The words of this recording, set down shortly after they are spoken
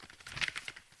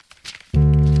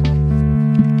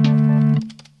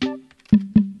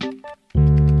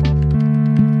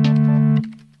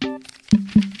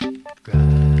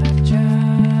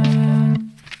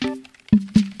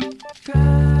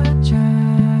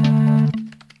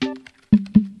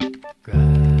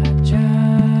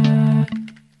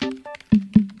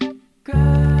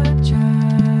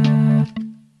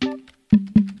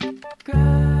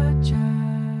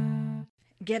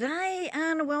G'day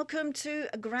and welcome to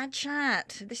Grad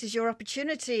Chat. This is your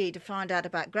opportunity to find out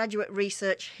about graduate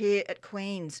research here at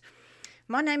Queen's.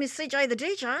 My name is CJ the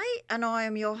DJ and I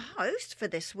am your host for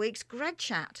this week's Grad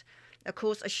Chat. Of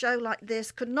course, a show like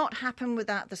this could not happen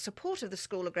without the support of the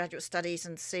School of Graduate Studies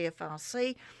and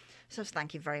CFRC, so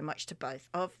thank you very much to both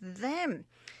of them.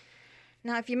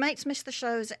 Now, if your mates miss the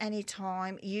shows at any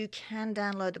time, you can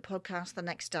download the podcast the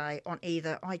next day on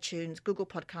either iTunes, Google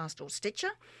Podcast or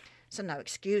Stitcher. So no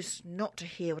excuse not to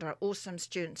hear what our awesome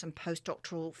students and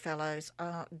postdoctoral fellows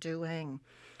are doing.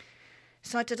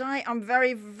 So today I'm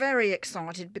very, very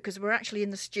excited because we're actually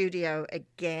in the studio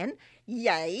again.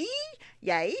 Yay!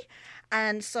 Yay!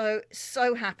 And so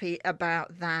happy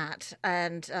about that.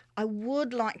 And I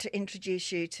would like to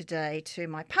introduce you today to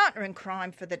my partner in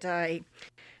crime for the day,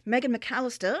 Megan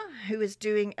McAllister, who is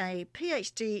doing a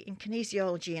PhD in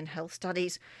Kinesiology and Health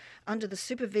Studies under the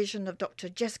supervision of Dr.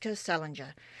 Jessica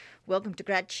Salinger. Welcome to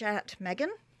Grad Chat,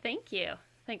 Megan. Thank you.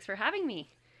 Thanks for having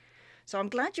me. So I'm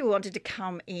glad you wanted to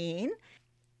come in.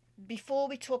 Before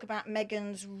we talk about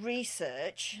Megan's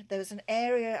research, there was an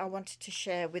area I wanted to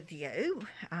share with you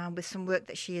with some work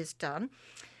that she has done.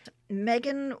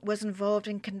 Megan was involved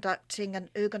in conducting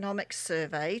an ergonomics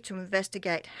survey to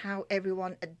investigate how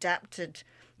everyone adapted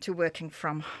to working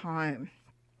from home.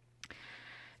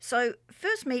 So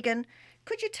first, Megan,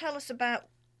 could you tell us about,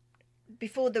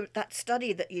 before that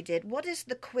study that you did, what is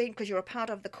the Queen, because you're a part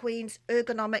of the Queen's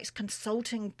Ergonomics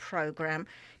Consulting Programme.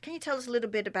 Can you tell us a little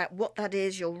bit about what that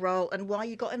is, your role, and why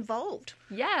you got involved?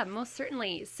 Yeah, most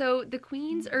certainly. So the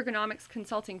Queen's Ergonomics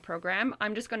Consulting Programme,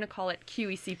 I'm just going to call it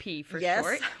QECP for short.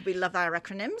 Yes, we love our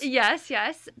acronyms.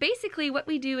 Yes. Basically, what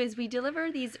we do is we deliver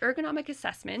these ergonomic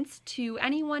assessments to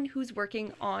anyone who's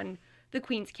working on the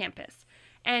Queen's campus.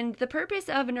 And the purpose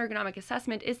of an ergonomic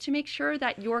assessment is to make sure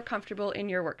that you're comfortable in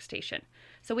your workstation.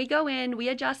 So we go in, we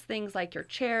adjust things like your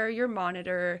chair, your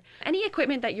monitor, any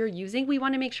equipment that you're using, we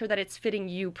want to make sure that it's fitting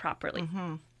you properly.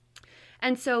 Mm-hmm.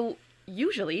 And so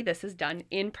usually this is done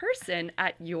in person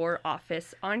at your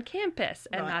office on campus,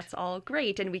 and That's all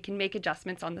great. And we can make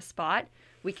adjustments on the spot.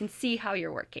 We can see how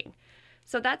you're working.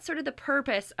 So that's sort of the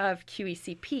purpose of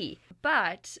QECP.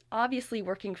 But obviously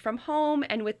working from home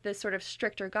and with the sort of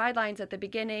stricter guidelines at the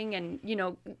beginning and,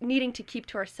 needing to keep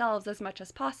to ourselves as much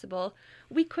as possible,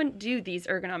 we couldn't do these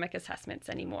ergonomic assessments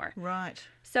anymore. Right.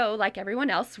 So like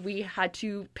everyone else, we had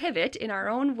to pivot in our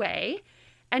own way.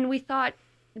 And we thought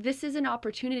this is an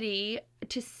opportunity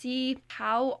to see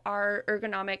how our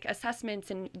ergonomic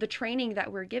assessments and the training that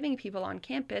we're giving people on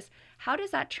campus, how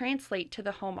does that translate to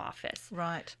the home office?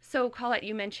 Right. So Colette,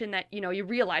 you mentioned that, you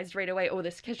realized right away,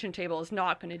 this kitchen table is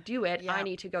not going to do it. Yeah. I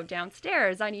need to go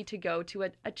downstairs. I need to go to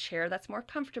a chair that's more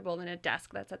comfortable and a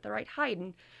desk that's at the right height.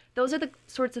 And those are the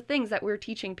sorts of things that we're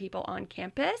teaching people on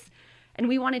campus. And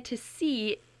we wanted to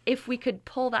see if we could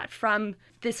pull that from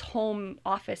this home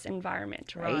office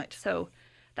environment, right? So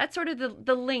that's sort of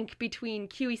the link between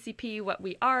QECP, what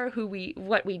we are,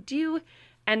 what we do,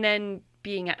 and then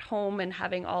being at home and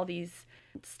having all these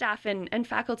staff and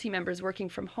faculty members working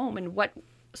from home and what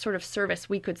sort of service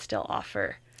we could still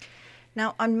offer.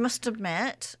 Now, I must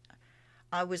admit,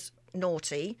 I was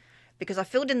naughty because I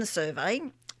filled in the survey,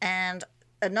 and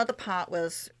another part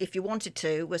was, if you wanted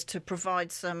to, was to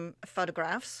provide some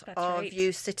photographs of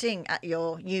you sitting at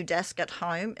your new desk at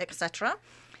home, etc.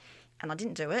 And I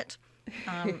didn't do it.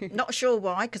 Not sure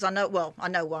why, because I know why.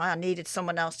 I needed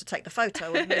someone else to take the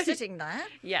photo of me sitting there.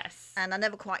 Yes. And I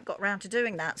never quite got round to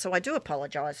doing that, so I do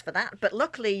apologise for that. But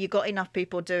luckily you got enough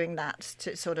people doing that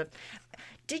to sort of...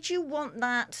 Did you want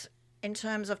that in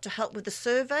terms of to help with the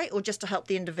survey or just to help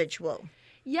the individual?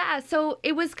 Yeah, so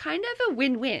it was kind of a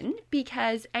win-win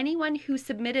because anyone who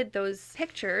submitted those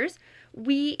pictures,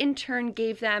 we in turn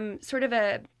gave them sort of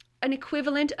an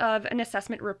equivalent of an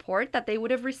assessment report that they would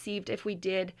have received if we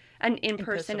did an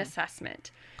in-person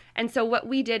assessment. And so what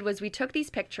we did was we took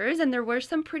these pictures, and there were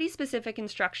some pretty specific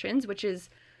instructions, which is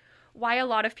why a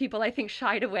lot of people, I think,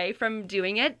 shied away from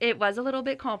doing it. It was a little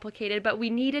bit complicated, but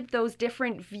we needed those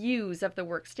different views of the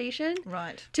workstation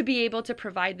to be able to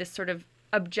provide this sort of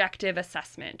objective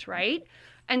assessment, right?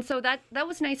 And so that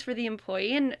was nice for the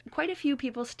employee, and quite a few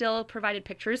people still provided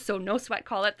pictures, so no sweat,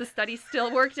 call it. The study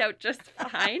still worked out just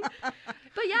fine.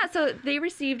 But yeah, so they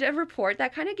received a report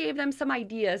that kind of gave them some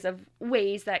ideas of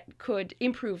ways that could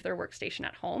improve their workstation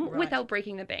at home without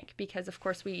breaking the bank, because of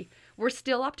course we're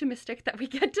still optimistic that we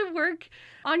get to work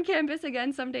on campus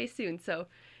again someday soon. So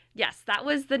yes, that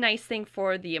was the nice thing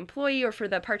for the employee or for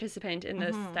the participant in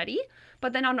the study.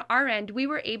 But then on our end, we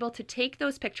were able to take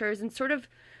those pictures and sort of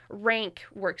rank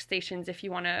workstations, if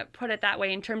you want to put it that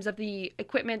way, in terms of the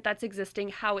equipment that's existing,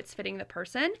 how it's fitting the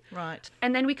person. Right.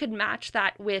 And then we could match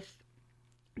that with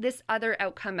this other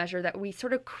outcome measure that we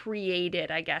sort of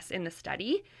created, I guess, in the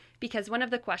study, because one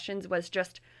of the questions was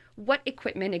just what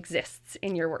equipment exists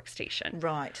in your workstation.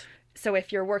 Right. So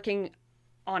if you're working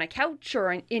on a couch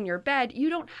or in your bed, you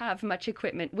don't have much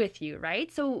equipment with you,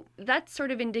 right? So that's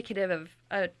sort of indicative of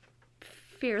a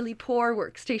fairly poor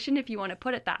workstation, if you want to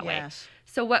put it that way. Yes.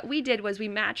 So what we did was we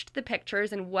matched the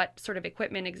pictures and what sort of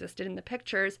equipment existed in the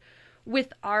pictures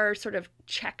with our sort of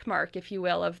check mark, if you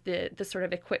will, of the sort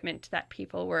of equipment that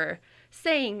people were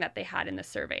saying that they had in the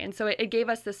survey. And so it gave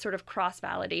us this sort of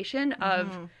cross-validation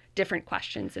of different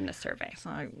questions in the survey. So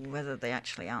whether they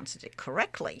actually answered it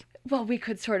correctly. Well, we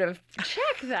could sort of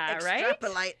check that, right?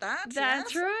 Extrapolate that.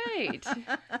 That's yes. right.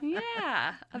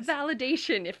 Yeah, a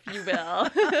validation, if you will.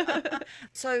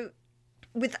 So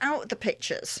without the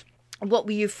pictures, what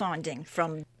were you finding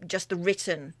from just the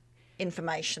written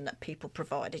information that people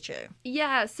provided you?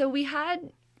 Yeah, so we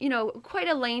had, quite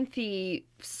a lengthy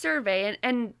survey,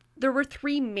 and there were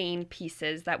three main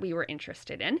pieces that we were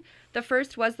interested in. The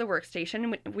first was the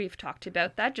workstation. We've talked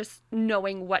about that, just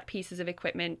knowing what pieces of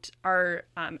equipment are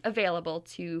available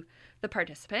to the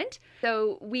participant.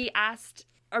 So we asked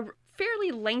a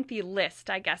fairly lengthy list,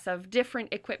 I guess, of different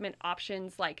equipment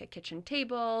options like a kitchen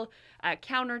table, a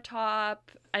countertop,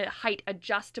 a height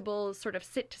adjustable sort of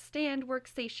sit to stand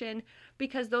workstation,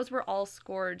 because those were all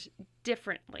scored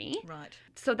differently. Right.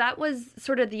 So that was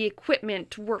sort of the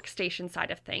equipment workstation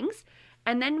side of things.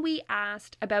 And then we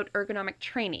asked about ergonomic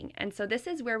training. And so this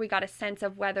is where we got a sense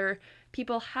of whether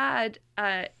people had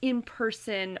an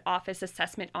in-person office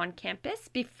assessment on campus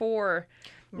before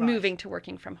moving to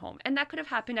working from home. And that could have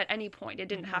happened at any point. It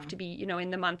didn't have to be,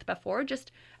 in the month before.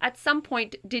 Just at some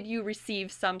point, did you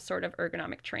receive some sort of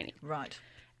ergonomic training? Right.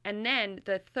 And then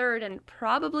the third and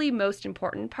probably most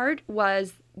important part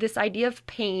was this idea of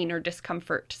pain or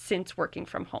discomfort since working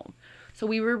from home. So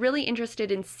we were really interested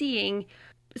in seeing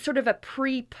sort of a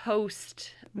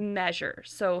pre-post measure.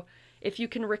 So if you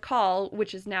can recall,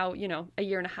 which is now, a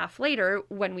year and a half later,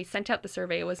 when we sent out the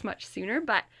survey, it was much sooner,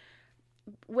 but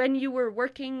when you were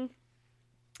working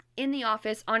in the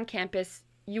office on campus,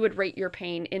 you would rate your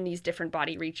pain in these different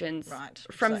body regions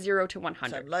from 0 to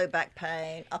 100. So low back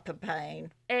pain, upper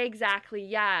pain. Exactly,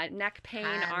 yeah. Neck pain,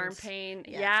 Hands. arm pain.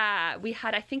 Yeah. We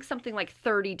had, I think, something like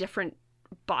 30 different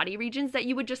body regions that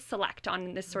you would just select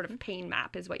on this sort of pain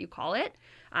map is what you call it.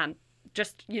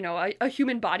 Just, a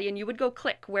human body, and you would go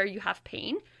click where you have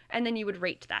pain, and then you would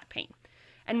rate that pain.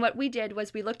 And what we did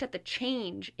was we looked at the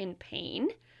change in pain.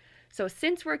 So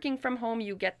since working from home,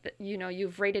 you get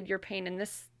you've rated your pain in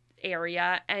this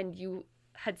area, and you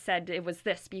had said it was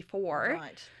this before.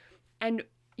 Right. And,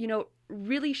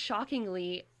 really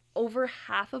shockingly, over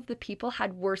half of the people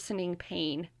had worsening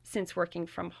pain since working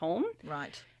from home.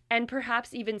 Right. And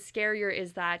perhaps even scarier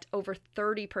is that over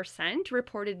 30%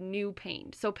 reported new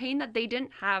pain. So pain that they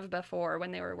didn't have before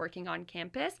when they were working on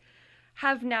campus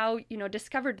have now,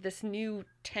 discovered this new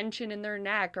tension in their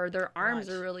neck, or their arms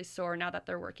are really sore now that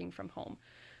they're working from home.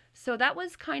 So that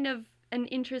was kind of an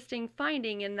interesting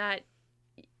finding in that,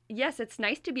 yes, it's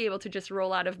nice to be able to just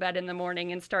roll out of bed in the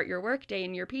morning and start your workday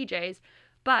in your PJs,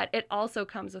 but it also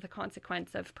comes with a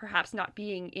consequence of perhaps not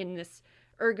being in this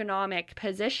ergonomic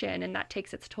position, and that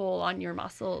takes its toll on your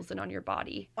muscles and on your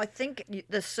body. I think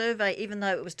the survey, even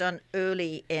though it was done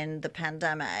early in the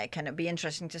pandemic, and it'd be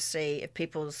interesting to see if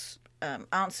people's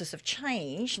answers have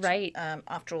changed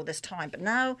after all this time. But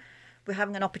now we're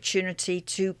having an opportunity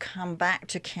to come back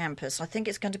to campus. I think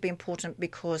it's going to be important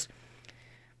because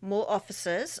more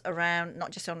officers around,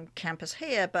 not just on campus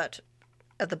here, but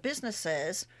other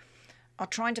businesses, are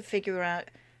trying to figure out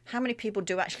how many people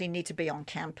do actually need to be on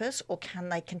campus, or can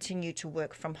they continue to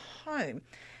work from home?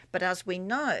 But as we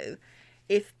know,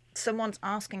 if someone's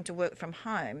asking to work from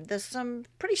home, there's some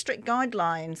pretty strict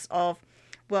guidelines of,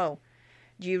 well,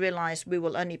 do you realise we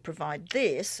will only provide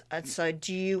this? And so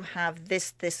do you have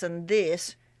this, this and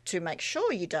this to make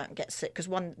sure you don't get sick? Because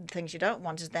one of the things you don't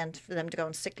want is then for them to go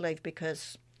on sick leave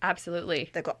because absolutely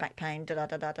they've got back pain,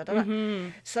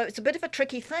 So it's a bit of a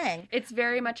tricky thing. It's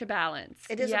very much a balance.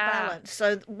 It is a balance.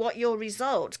 So what your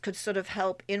results could sort of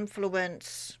help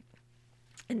influence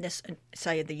in this,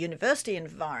 say, the university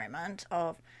environment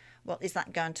of, well, is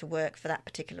that going to work for that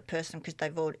particular person? Because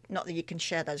they've already, not that you can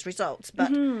share those results,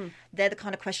 but they're the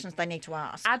kind of questions they need to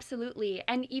ask. Absolutely.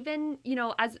 And even,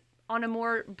 as on a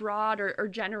more broad or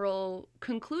general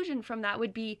conclusion from that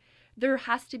would be, there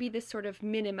has to be this sort of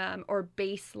minimum or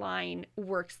baseline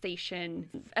workstation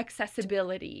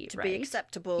accessibility, to right? be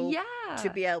acceptable, Yeah. to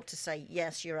be able to say,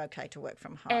 yes, you're okay to work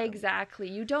from home. Exactly.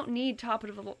 You don't need top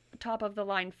of the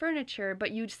line furniture,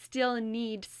 but you still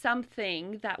need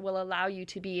something that will allow you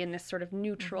to be in this sort of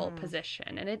neutral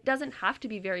position. And it doesn't have to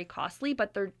be very costly,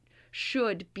 but there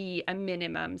should be a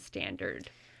minimum standard.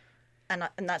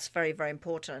 And that's very, very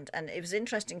important. And it was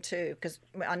interesting too, because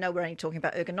I know we're only talking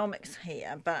about ergonomics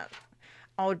here, but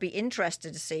I would be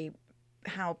interested to see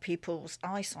how people's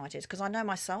eyesight is, because I know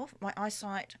myself, my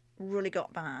eyesight really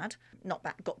got bad. Not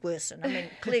bad, got worse. I mean,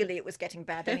 clearly it was getting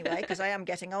bad anyway, because I am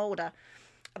getting older.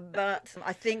 But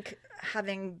I think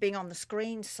having been on the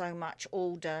screen so much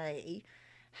all day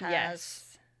has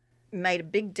made a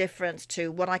big difference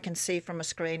to what I can see from a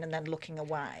screen and then looking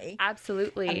away.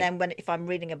 Absolutely. And then if I'm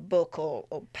reading a book or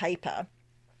paper,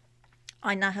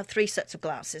 I now have 3 sets of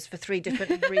glasses for 3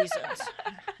 different reasons.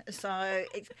 So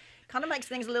it kind of makes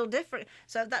things a little different.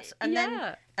 So that's and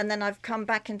then I've come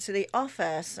back into the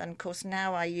office, and of course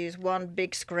now I use one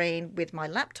big screen with my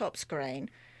laptop screen.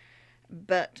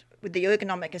 But with the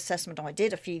ergonomic assessment I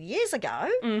did a few years ago,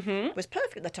 it was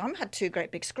perfect at the time. I had 2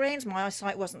 great big screens. My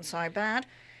eyesight wasn't so bad.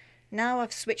 Now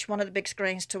I've switched one of the big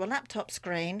screens to a laptop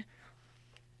screen.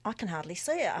 I can hardly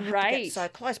see it. I have to get so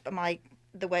close, but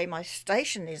the way my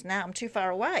station is now, I'm too far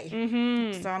away.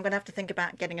 So I'm going to have to think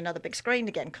about getting another big screen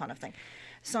again, kind of thing.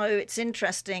 So it's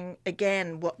interesting,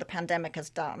 again, what the pandemic has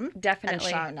done.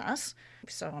 Definitely. And shown us.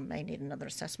 So I may need another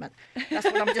assessment. That's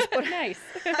what I'm just putting. Nice.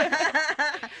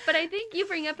 But I think you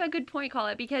bring up a good point,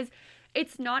 Colette, because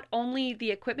it's not only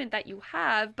the equipment that you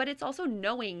have, but it's also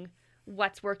knowing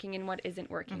what's working and what isn't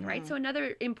working, right? So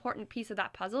another important piece of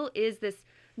that puzzle is this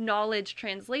knowledge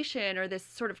translation, or this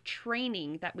sort of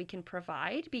training that we can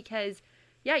provide, because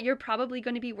you're probably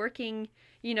going to be working,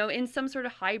 in some sort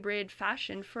of hybrid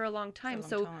fashion for a long time.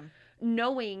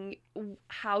 Knowing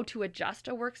how to adjust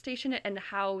a workstation and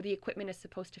how the equipment is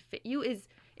supposed to fit you is,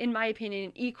 in my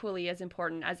opinion, equally as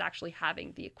important as actually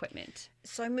having the equipment.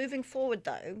 So moving forward,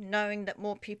 though, knowing that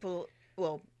more people,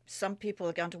 some people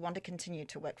are going to want to continue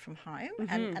to work from home,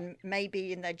 and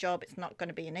maybe in their job it's not going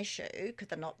to be an issue because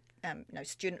they're not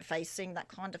student facing, that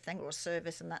kind of thing, or a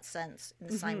service in that sense in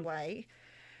the same way.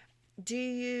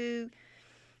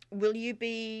 Will you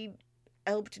be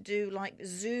able to do like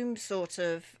Zoom sort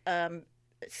of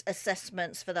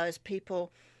assessments for those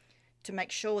people to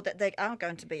make sure that they are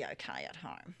going to be okay at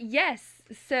home? Yes.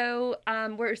 So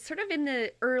we're sort of in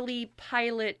the early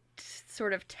pilot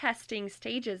sort of testing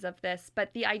stages of this,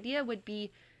 but the idea would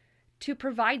be to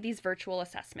provide these virtual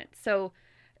assessments. So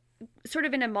sort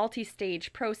of in a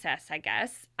multi-stage process, I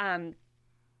guess.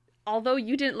 Although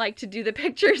you didn't like to do the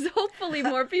pictures, hopefully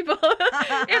more people,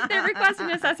 if they request an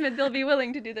assessment, they'll be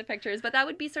willing to do the pictures. But that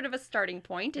would be sort of a starting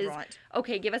point is,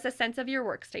 okay, give us a sense of your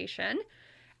workstation.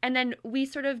 And then we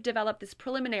sort of develop this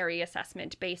preliminary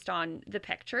assessment based on the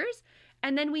pictures.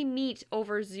 And then we meet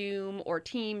over Zoom or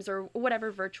Teams or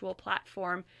whatever virtual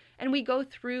platform. And we go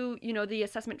through, the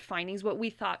assessment findings, what we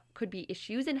thought could be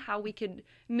issues and how we could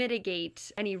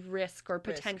mitigate any risk or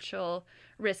potential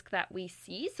risk that we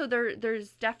see. So there's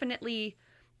definitely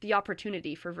the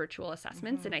opportunity for virtual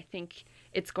assessments. And I think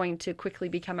it's going to quickly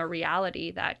become a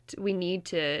reality that we need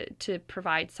to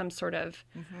provide some sort of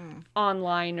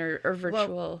online or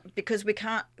virtual. Well, because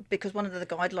one of the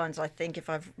guidelines, I think, if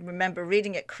I remember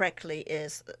reading it correctly,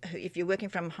 is if you're working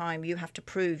from home, you have to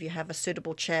prove you have a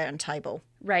suitable chair and table.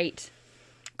 Right.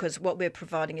 Because what we're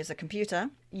providing is a computer.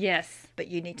 Yes. But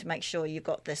you need to make sure you've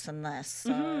got this and this.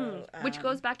 So, which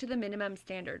goes back to the minimum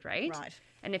standard, right? Right.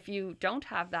 And if you don't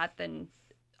have that, then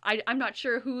I'm not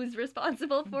sure who's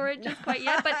responsible for it just quite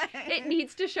yet, but it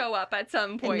needs to show up at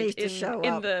some point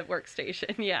in the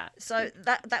workstation. Yeah. So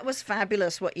that was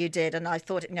fabulous what you did, and I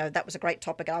thought that was a great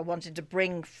topic I wanted to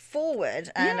bring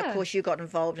forward. And of course you got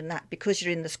involved in that because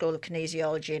you're in the School of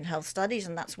Kinesiology and Health Studies,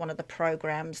 and that's one of the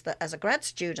programs that as a grad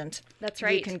student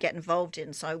you can get involved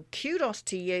in. So kudos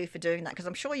to you for doing that, because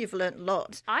I'm sure you've learnt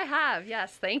lots. I have,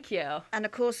 yes, thank you. And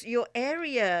of course your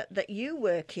area that you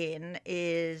work in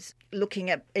is looking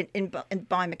at in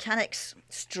biomechanics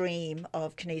stream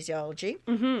of kinesiology,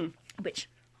 which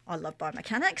I love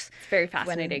biomechanics. It's very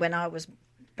fascinating. When I was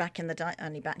back in the day,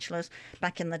 only bachelor's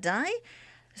back in the day.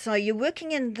 So you're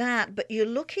working in that, but you're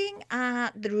looking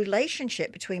at the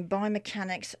relationship between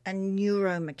biomechanics and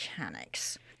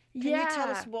neuromechanics. Can you tell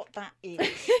us what that is?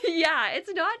 Yeah,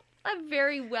 it's not a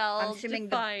very well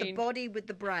defined. The body with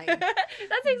the brain.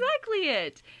 That's exactly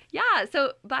it. Yeah,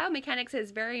 so biomechanics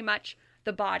is very much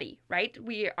the body, right?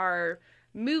 We are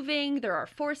moving, there are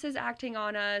forces acting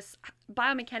on us.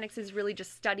 Biomechanics is really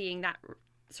just studying that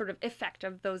sort of effect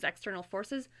of those external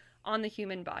forces on the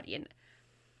human body, and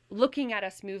looking at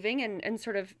us moving and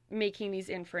sort of making these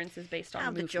inferences based on how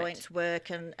movement. the joints work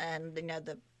and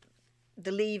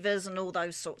the levers and all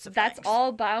those sorts of That's things.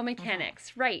 all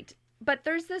biomechanics, right? But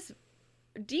there's this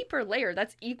deeper layer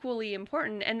that's equally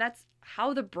important, and that's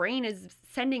how the brain is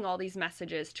sending all these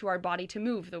messages to our body to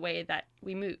move the way that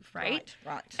we move, right?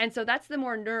 Right. And so that's the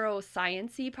more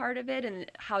neuroscience-y part of it, and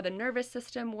how the nervous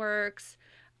system works,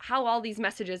 how all these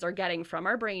messages are getting from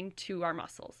our brain to our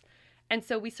muscles. And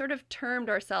so we sort of termed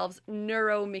ourselves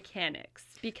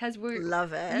neuromechanics because we're...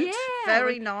 Love it. Yeah.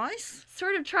 Very nice.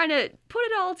 Sort of trying to put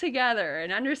it all together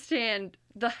and understand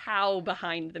the how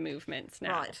behind the movements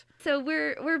now. Right. So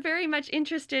we're very much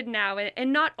interested now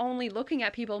in not only looking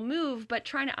at people move, but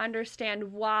trying to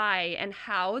understand why and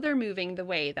how they're moving the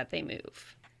way that they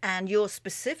move. And you're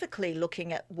specifically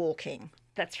looking at walking.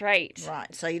 That's right.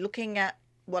 Right. So you're looking at,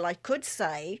 well, I could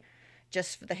say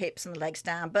just for the hips and the legs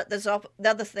down, but there's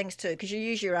other things too, because you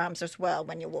use your arms as well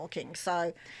when you're walking.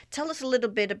 So tell us a little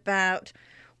bit about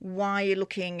why you're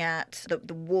looking at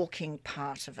the walking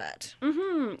part of it.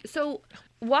 Mm-hmm. So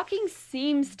walking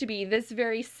seems to be this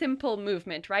very simple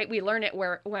movement, right? We learn it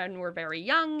when we're very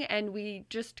young, and we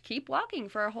just keep walking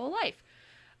for our whole life.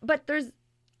 But there's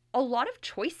a lot of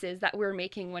choices that we're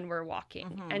making when we're walking.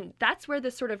 Mm-hmm. And that's where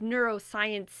the sort of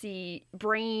neuroscience-y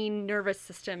brain nervous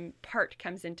system part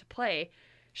comes into play.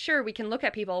 Sure, we can look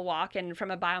at people walk, and from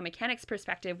a biomechanics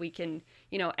perspective, we can,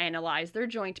 analyze their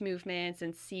joint movements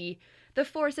and see the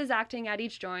forces acting at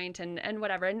each joint and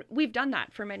whatever. And we've done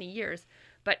that for many years.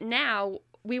 But now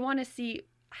we want to see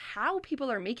how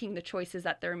people are making the choices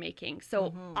that they're making.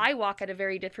 So I walk at a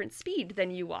very different speed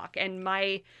than you walk, and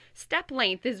my step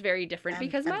length is very different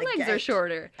because my legs are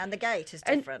shorter. And the gait is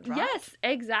different, right? Yes,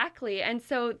 exactly. And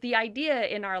so the idea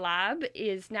in our lab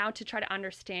is now to try to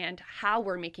understand how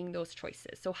we're making those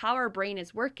choices. So how our brain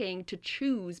is working to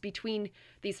choose between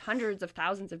these hundreds of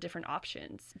thousands of different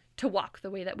options to walk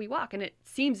the way that we walk. And it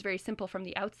seems very simple from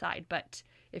the outside, but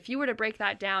if you were to break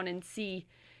that down and see,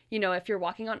 if you're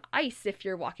walking on ice, if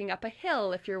you're walking up a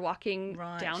hill, if you're walking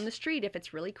down the street, if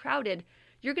it's really crowded,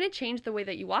 you're going to change the way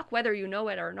that you walk, whether you know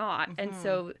it or not. Mm-hmm. And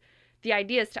so the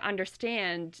idea is to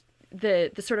understand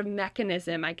the sort of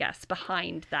mechanism, I guess,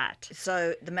 behind that.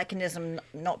 So the mechanism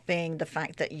not being the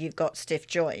fact that you've got stiff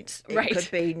joints. It right. could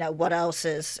be, what else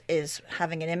is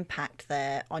having an impact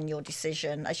there on your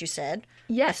decision, as you said.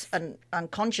 Yes. It's an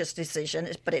unconscious decision,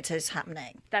 but it is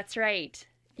happening. That's right.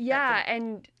 Yeah,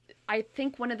 and I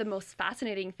think one of the most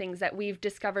fascinating things that we've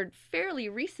discovered fairly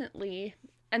recently,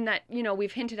 and that,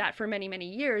 we've hinted at for many, many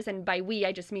years, and by we,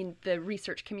 I just mean the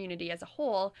research community as a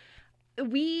whole,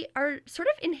 we are sort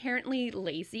of inherently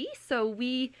lazy. So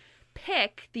we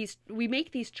make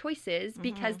these choices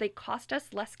because they cost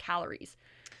us less calories.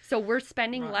 So we're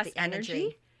spending less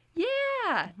energy.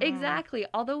 Yeah, exactly.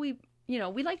 Although we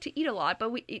like to eat a lot, but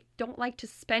we don't like to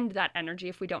spend that energy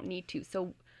if we don't need to.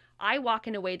 So I walk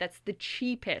in a way that's the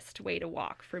cheapest way to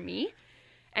walk for me.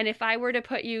 And if I were to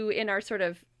put you in our sort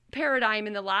of paradigm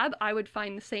in the lab, I would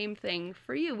find the same thing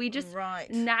for you. We just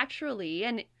naturally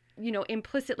and,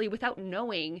 implicitly, without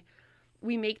knowing,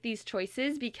 we make these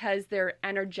choices because they're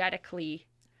energetically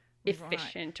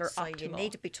efficient or optimal. So you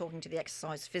need to be talking to the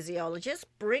exercise physiologist.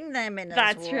 Bring them in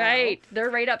That's as well. right. They're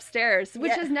right upstairs,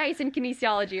 which is nice in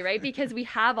kinesiology, right? Because we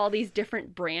have all these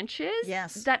different branches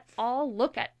that all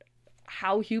look at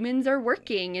how humans are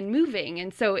working and moving.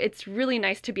 And so it's really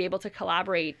nice to be able to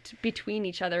collaborate between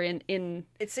each other in...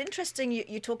 It's interesting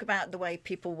you talk about the way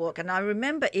people walk. And I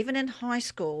remember even in high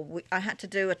school, I had to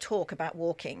do a talk about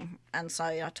walking. And so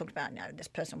I talked about, this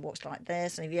person walks like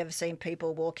this. And have you ever seen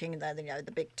people walking,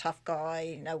 the big tough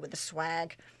guy, with the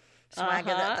swagger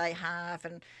that they have.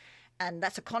 And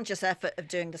that's a conscious effort of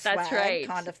doing the swag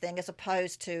kind of thing, as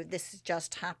opposed to this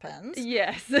just happens.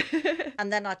 Yes.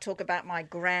 And then I talk about my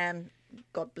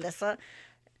God bless her,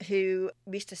 who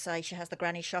used to say she has the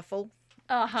granny shuffle.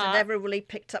 So never really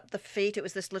picked up the feet. It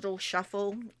was this little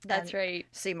shuffle. That's right.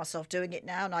 See myself doing it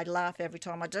now, and I laugh every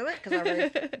time I do it because I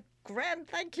really, grand,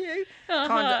 thank you,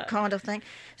 kind of thing.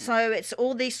 So it's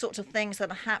all these sorts of things that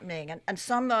are happening, and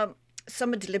some are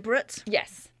deliberate.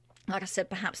 Yes. Like I said,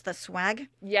 perhaps the swag.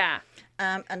 Yeah.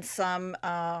 And some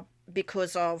are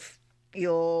because of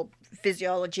your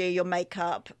physiology, your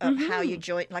makeup, of how your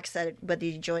joint, like I said, whether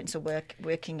your joints are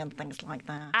working and things like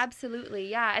that. Absolutely,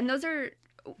 yeah. And those are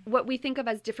what we think of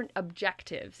as different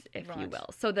objectives, if you will.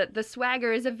 So the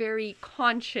swagger is a very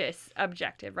conscious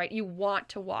objective, right? You want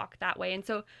to walk that way. And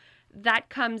so that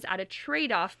comes at a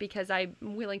trade-off because I'm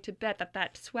willing to bet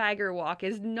that swagger walk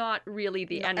is not really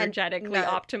the energetically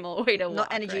optimal way to walk.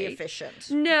 Not energy right?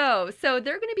 efficient. No. So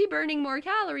they're going to be burning more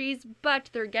calories, but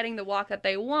they're getting the walk that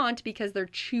they want because they're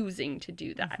choosing to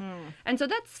do that. And so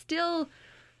that's still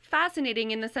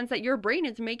fascinating in the sense that your brain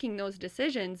is making those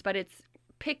decisions, but it's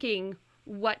picking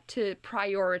what to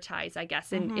prioritize, I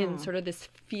guess, in sort of this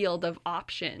field of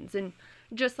options. And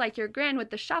just like your Gran with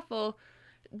the shuffle,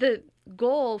 the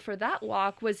goal for that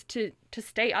walk was to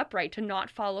stay upright, to not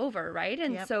fall over, right?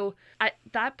 And so at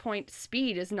that point,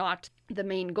 speed is not the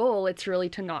main goal. It's really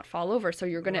to not fall over. So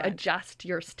you're going to adjust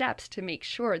your steps to make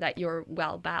sure that you're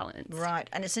well balanced. Right.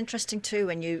 And it's interesting too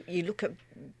when you look at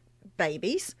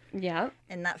babies. Yeah.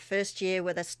 In that first year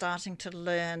where they're starting to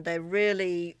learn, they're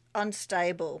really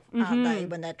unstable, aren't they,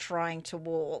 when they're trying to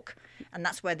walk. And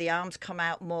that's where the arms come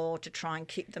out more to try and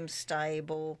keep them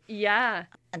stable. Yeah.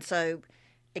 And so,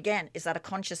 again, is that a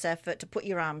conscious effort to put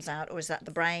your arms out, or is that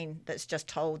the brain that's just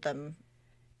told them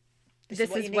this is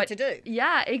what you need to do?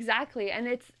 Yeah, exactly. And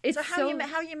it's so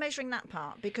how are you measuring that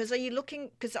part? Because are you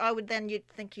looking? Because you'd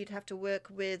think you'd have to work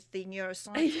with the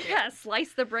neuroscience. Yeah,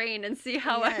 slice the brain and see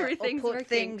how everything's or put working.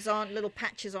 things on little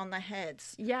patches on their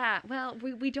heads. Yeah, well,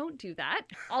 we don't do that.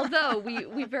 Although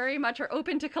we very much are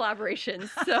open to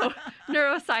collaborations. So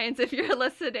neuroscience, if you're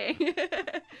listening.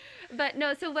 But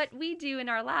no, so what we do in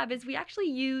our lab is we actually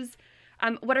use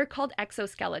what are called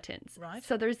exoskeletons. Right.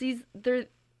 So they're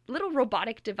little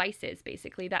robotic devices,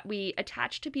 basically, that we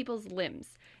attach to people's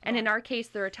limbs. And in our case,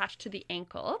 they're attached to the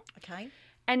ankle. Okay.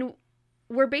 And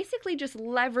we're basically just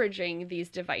leveraging these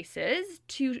devices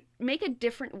to make a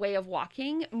different way of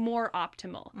walking more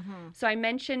optimal. So I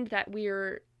mentioned that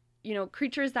we're,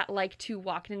 creatures that like to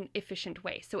walk in an efficient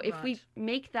way. So if we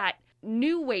make that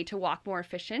new way to walk more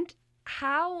efficient,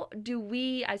 how do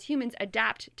we as humans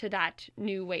adapt to that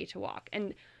new way to walk?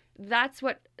 And that's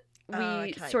what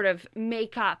we sort of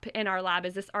make up in our lab,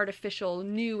 is this artificial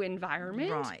new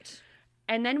environment. Right.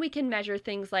 And then we can measure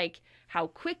things like how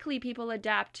quickly people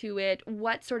adapt to it,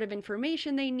 what sort of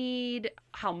information they need,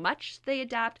 how much they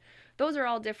adapt. Those are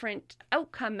all different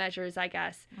outcome measures, I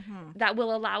guess, that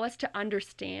will allow us to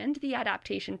understand the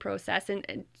adaptation process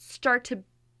and start to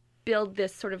build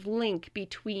this sort of link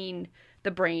between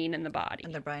the brain and the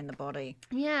body.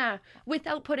 Yeah,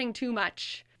 without putting too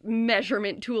much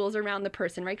measurement tools around the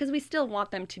person, right? Because we still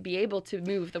want them to be able to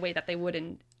move the way that they would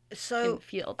in the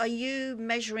field. Are you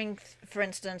measuring, for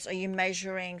instance,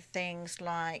 things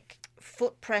like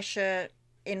foot pressure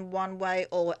in one way,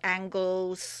 or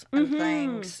angles and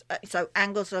things? So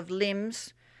angles of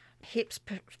limbs, hips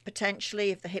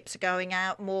potentially, if the hips are going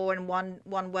out more in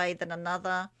one way than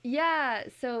another. Yeah,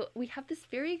 so we have this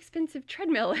very expensive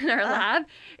treadmill in our lab.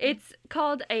 It's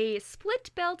called a split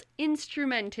belt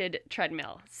instrumented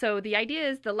treadmill. So the idea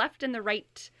is the left and the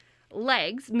right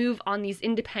legs move on these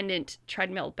independent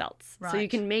treadmill belts. So you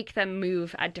can make them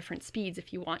move at different speeds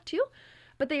if you want to.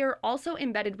 But they are also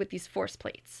embedded with these force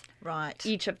plates. Right.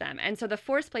 Each of them. And so the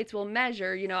force plates will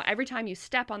measure, every time you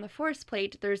step on the force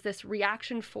plate, there's this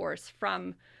reaction force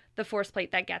from the force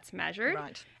plate that gets measured.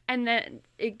 Right. And then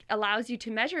it allows you to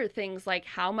measure things like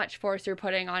how much force you're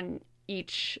putting on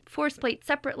each force plate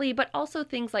separately, but also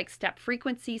things like step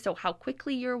frequency, so how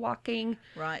quickly you're walking.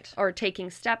 Right. Or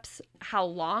taking steps, how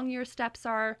long your steps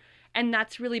are. And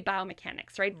that's really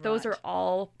biomechanics, right? Those are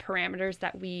all parameters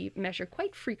that we measure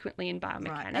quite frequently in biomechanics.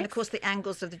 Right. And of course, the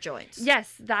angles of the joints.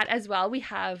 Yes, that as well. We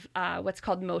have what's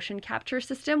called motion capture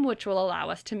system, which will allow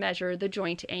us to measure the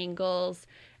joint angles.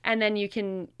 And then you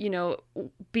can,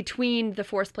 between the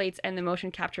force plates and the motion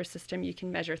capture system, you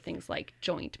can measure things like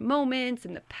joint moments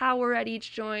and the power at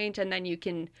each joint. And then you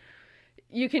can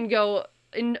go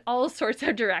in all sorts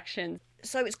of directions.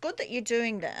 So it's good that you're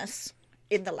doing this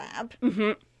in the lab.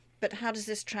 But how does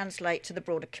this translate to the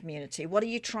broader community? What are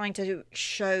you trying to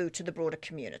show to the broader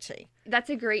community?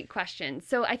 That's a great question.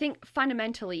 So I think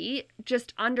fundamentally,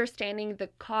 just understanding the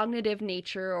cognitive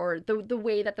nature or the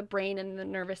way that the brain and the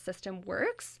nervous system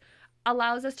works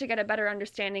allows us to get a better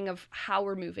understanding of how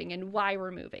we're moving and why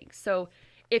we're moving. So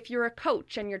if you're a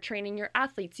coach and you're training your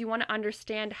athletes, you want to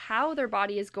understand how their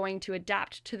body is going to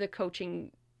adapt to the coaching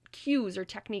cues or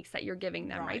techniques that you're giving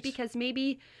them, right? Because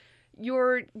maybe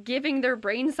you're giving their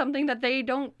brain something that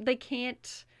they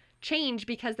can't change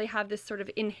because they have this sort of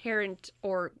inherent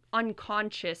or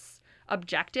unconscious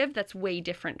objective that's way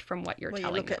different from what you're telling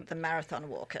them. You look at the marathon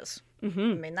walkers. I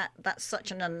mean, that's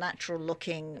such an unnatural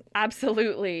looking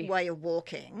way of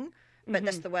walking, but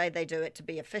that's the way they do it to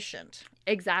be efficient.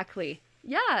 Exactly.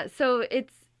 Yeah. So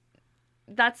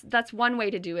that's one way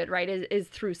to do it, right? Is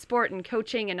through sport and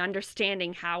coaching and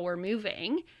understanding how we're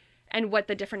moving. and what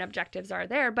the different objectives are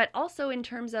there, but also in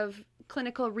terms of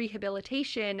clinical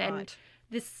rehabilitation and Right.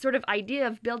 this sort of idea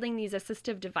of building these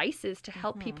assistive devices to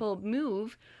help people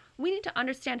move. We need to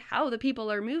understand how the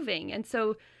people are moving. And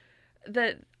so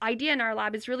the idea in our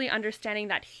lab is really understanding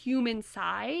that human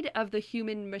side of the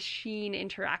human machine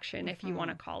interaction, if you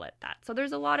want to call it that. So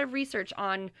there's a lot of research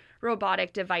on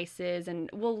robotic devices, and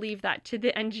we'll leave that to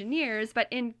the engineers. But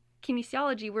in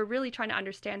kinesiology, we're really trying to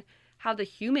understand how the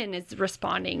human is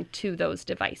responding to those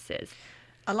devices.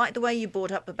 I like the way you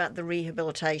brought up about the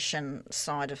rehabilitation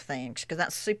side of things, because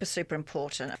that's super, super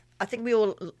important. I think we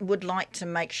all would like to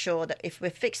make sure that if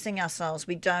we're fixing ourselves,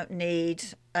 we don't need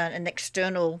an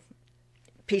external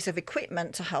piece of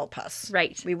equipment to help us.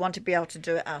 Right. We want to be able to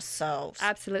do it ourselves.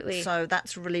 Absolutely. So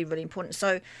that's really, really important.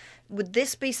 So would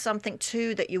this be something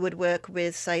too that you would work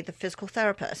with, say, the physical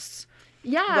therapists?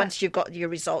 Yeah. Once you've got your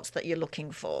results that you're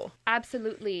looking for.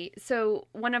 Absolutely. So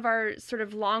one of our sort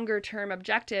of longer term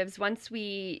objectives, once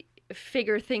we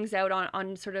figure things out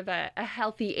on sort of a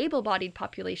healthy, able-bodied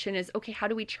population, is, okay, how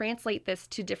do we translate this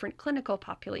to different clinical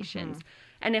populations?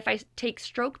 And if I take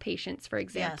stroke patients, for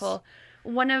example,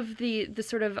 one of the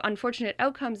sort of unfortunate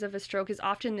outcomes of a stroke is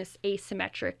often this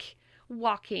asymmetric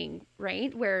walking,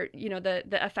 right? Where, you know, the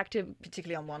effective...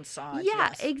 Particularly on one side. Yeah,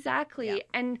 yes. exactly. Yeah.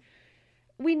 And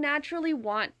we naturally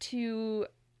want to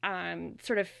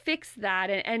sort of fix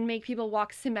that and make people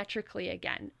walk symmetrically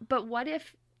again. But what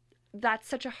if that's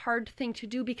such a hard thing to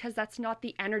do because that's not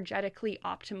the energetically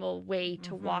optimal way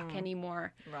to walk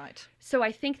anymore? Right. So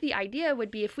I think the idea would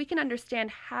be, if we can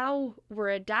understand how we're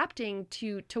adapting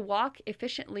to walk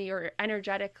efficiently or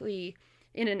energetically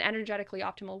in an energetically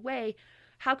optimal way,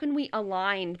 how can we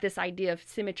align this idea of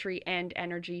symmetry and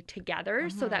energy together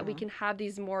so that we can have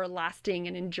these more lasting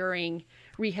and enduring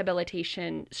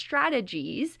rehabilitation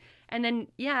strategies? And then,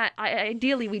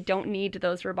 ideally, we don't need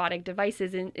those robotic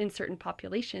devices in certain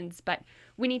populations, but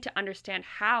we need to understand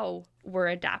how we're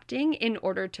adapting in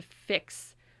order to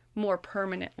fix more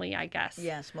permanently, I guess.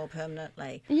 Yes, more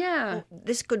permanently. Yeah.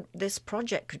 Well, this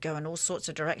project could go in all sorts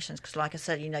of directions, because like I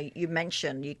said, you know, you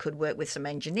mentioned you could work with some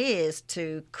engineers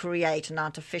to create an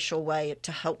artificial way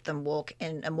to help them walk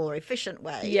in a more efficient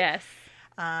way. Yes.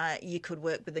 You could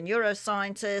work with the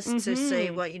neuroscientists to see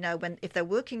what, you know, if they're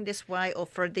working this way or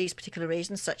for these particular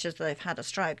reasons, such as they've had a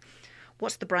stroke,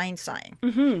 what's the brain saying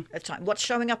at the time? What's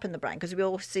showing up in the brain? Because we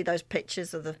all see those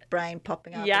pictures of the brain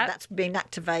popping up, and that's being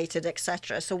activated,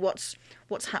 etc. So what's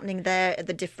happening there at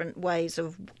the different ways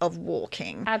of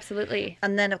walking? Absolutely.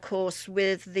 And then, of course,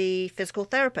 with the physical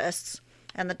therapists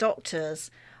and the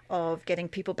doctors, of getting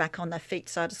people back on their feet,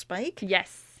 so to speak.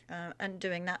 Yes. And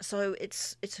doing that. So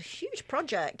it's a huge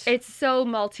project. It's so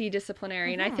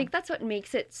multidisciplinary. And I think that's what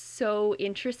makes it so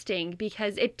interesting,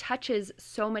 because it touches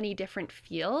so many different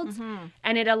fields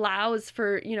and it allows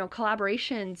for, you know,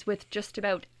 collaborations with just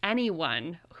about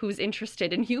anyone who's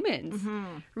interested in humans,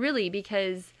 really,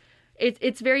 because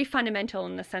it's very fundamental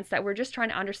in the sense that we're just trying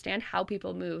to understand how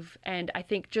people move. And I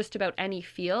think just about any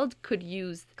field could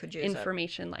use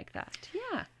information like that.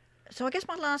 Yeah. So I guess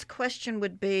my last question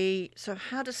would be, so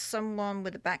how does someone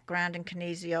with a background in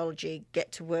kinesiology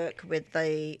get to work with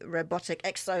the robotic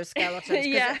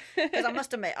exoskeletons? Because I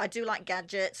must admit, I do like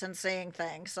gadgets and seeing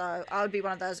things. So I would be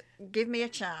one of those, give me a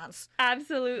chance.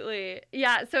 Absolutely.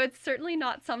 Yeah, so it's certainly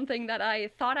not something that I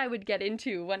thought I would get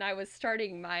into when I was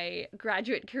starting my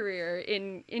graduate career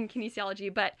in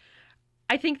kinesiology. But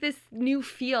I think this new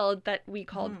field that we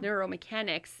call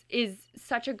neuromechanics is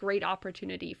such a great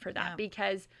opportunity for that,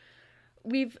 because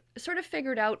we've sort of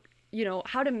figured out, you know,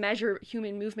 how to measure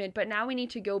human movement, but now we need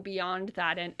to go beyond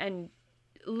that and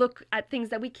look at things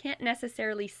that we can't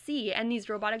necessarily see. And these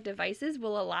robotic devices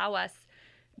will allow us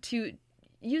to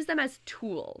use them as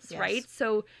tools, right?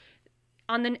 So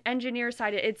on the engineer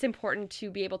side, it's important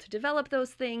to be able to develop those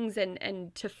things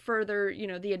and to further, you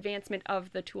know, the advancement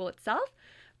of the tool itself.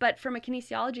 But from a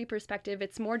kinesiology perspective,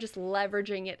 it's more just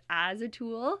leveraging it as a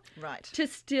tool to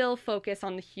still focus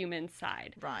on the human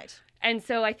side. Right. And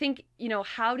so I think, you know,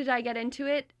 how did I get into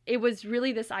it? It was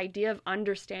really this idea of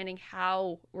understanding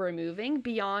how we're moving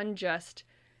beyond just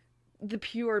the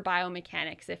pure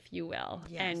biomechanics, if you will.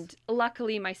 Yes. And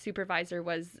luckily my supervisor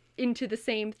was into the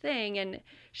same thing, and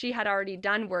she had already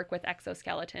done work with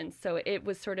exoskeletons. So it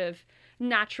was sort of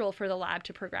natural for the lab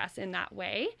to progress in that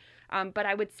way. But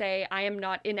I would say I am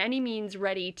not in any means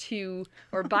ready to,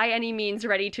 or by any means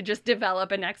ready to just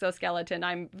develop an exoskeleton.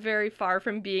 I'm very far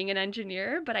from being an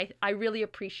engineer, but I really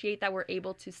appreciate that we're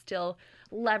able to still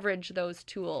leverage those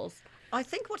tools. I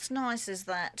think what's nice is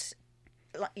that,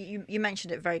 like you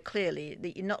mentioned it very clearly,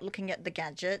 that you're not looking at the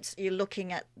gadgets, you're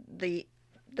looking at the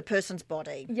the person's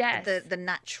body, Yes. the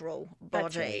natural body.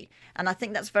 That's right. And I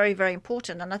think that's very, very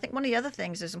important. And I think one of the other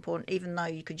things is important, even though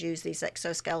you could use these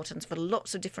exoskeletons for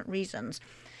lots of different reasons,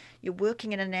 you're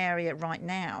working in an area right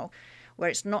now where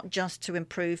it's not just to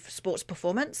improve sports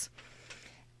performance,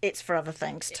 it's for other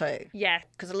things too. Yeah.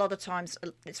 Because a lot of times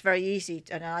it's very easy,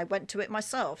 and I went to it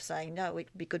myself, saying, no, it'd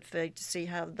be good for you to see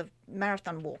how the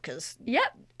marathon walkers,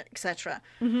 Yep. etc.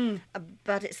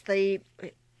 But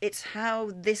it's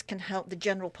how this can help the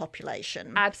general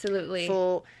population. Absolutely.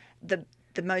 For the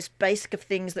most basic of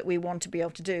things that we want to be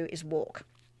able to do is walk.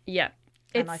 Yeah.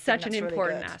 And I It's think such an that's really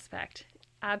important good. aspect.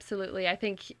 Absolutely. I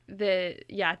think the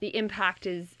impact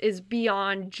is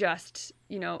beyond just,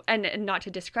 and not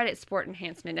to discredit sport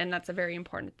enhancement, and that's a very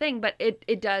important thing, but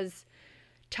it does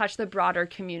touch the broader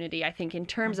community, I think, in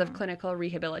terms of clinical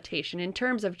rehabilitation, in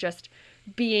terms of just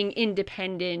being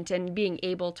independent and being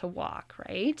able to walk,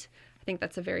 right? I think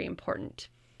that's a very important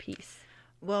piece.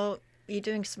 Well, you're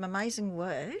doing some amazing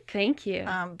work, Thank you.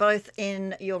 both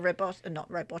in your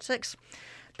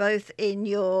both in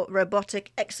your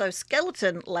robotic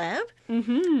exoskeleton lab,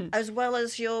 as well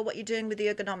as what you're doing with the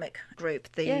ergonomic group,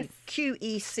 the Yes.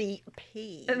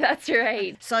 QECP. That's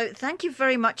right. So thank you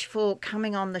very much for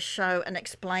coming on the show and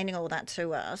explaining all that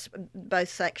to us, both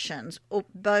sections,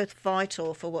 both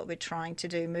vital for what we're trying to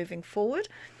do moving forward.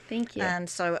 Thank you. And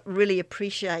so really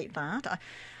appreciate that.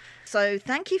 So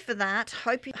thank you for that.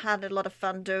 Hope you had a lot of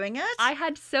fun doing it. I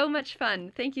had so much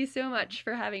fun. Thank you so much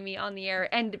for having me on the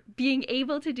air and being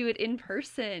able to do it in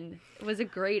person. It was a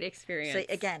great experience. See,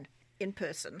 again, in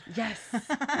person. Yes.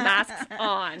 Masks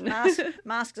on.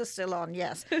 Masks are still on,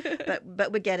 yes.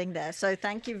 But we're getting there. So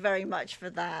thank you very much for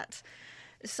that.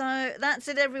 So that's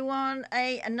it, everyone.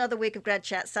 Another week of Grad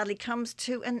Chat sadly comes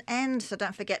to an end. So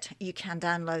don't forget, you can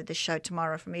download this show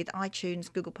tomorrow from either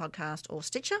iTunes, Google Podcast, or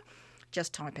Stitcher.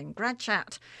 Just type in Grad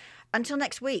Chat. Until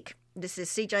next week, this is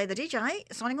CJ the DJ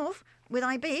signing off with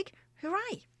a big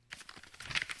hooray.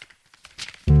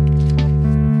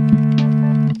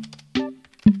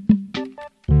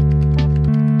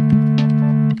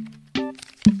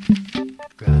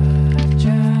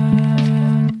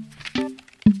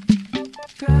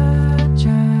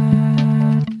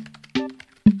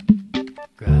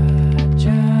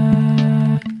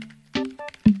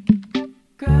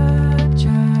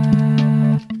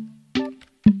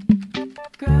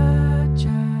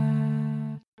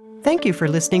 Thank you for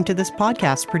listening to this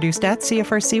podcast produced at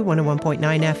CFRC 101.9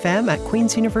 FM at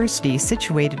Queen's University,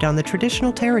 situated on the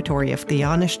traditional territory of the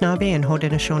Anishinaabe and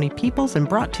Haudenosaunee peoples and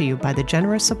brought to you by the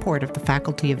generous support of the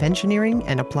Faculty of Engineering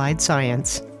and Applied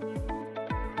Science.